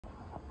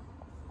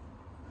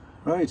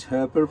Right,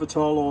 a bit of a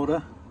tall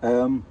order.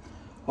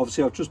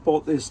 Obviously I've just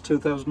bought this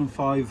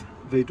 2005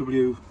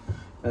 VW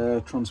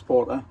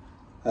transporter.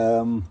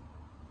 Got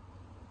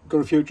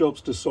a few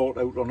jobs to sort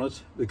out on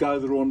it. The guy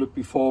that owned it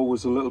before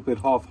was a little bit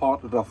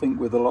half-hearted, I think,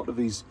 with a lot of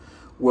his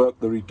work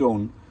that he'd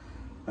done.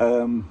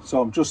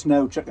 So I'm just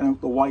now checking out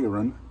the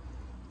wiring.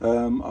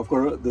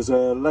 There's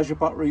a leisure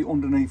battery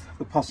underneath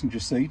the passenger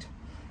seat,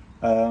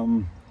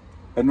 and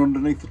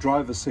underneath the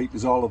driver's seat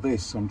is all of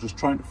this. I'm just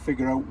trying to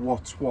figure out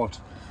what's what.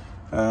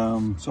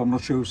 So I'm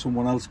not sure if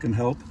someone else can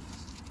help.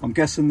 I'm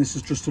guessing this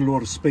is just a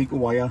load of speaker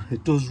wire.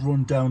 It does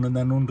run down and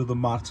then under the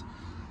mat.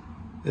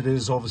 It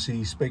is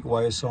obviously speaker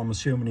wire, so I'm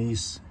assuming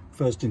his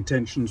first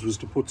intentions was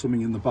to put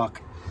something in the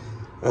back.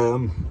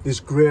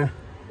 This green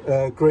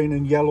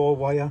and yellow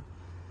wire,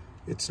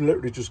 it's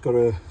literally just got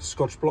a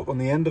Scotch block on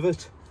the end of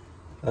it.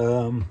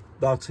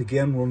 That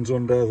again runs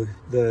under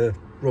the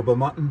rubber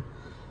matting.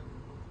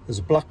 There's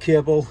a black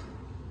cable,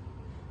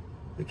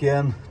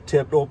 again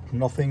taped up,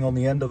 nothing on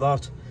the end of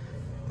that.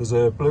 There's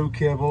a blue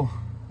cable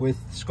with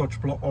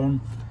Scotch block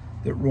on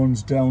that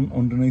runs down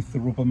underneath the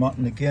rubber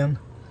matting again.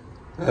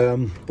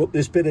 But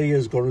this bit here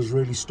has got us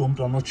really stumped.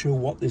 I'm not sure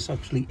what this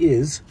actually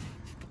is.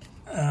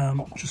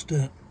 Just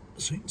so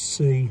you can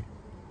see,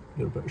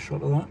 get a better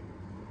shot of that.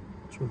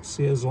 So it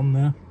says on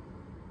there.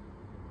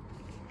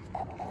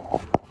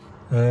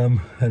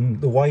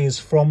 And the wires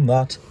from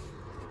that,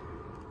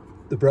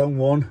 the brown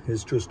one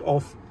is just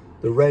off,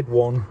 the red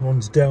one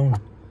runs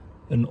down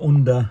and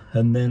under,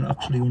 and then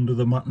actually under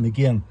the matting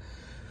again.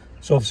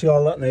 So obviously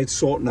all that needs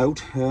sorting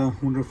out.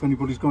 Wonder if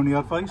anybody's got any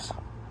advice.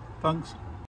 Thanks.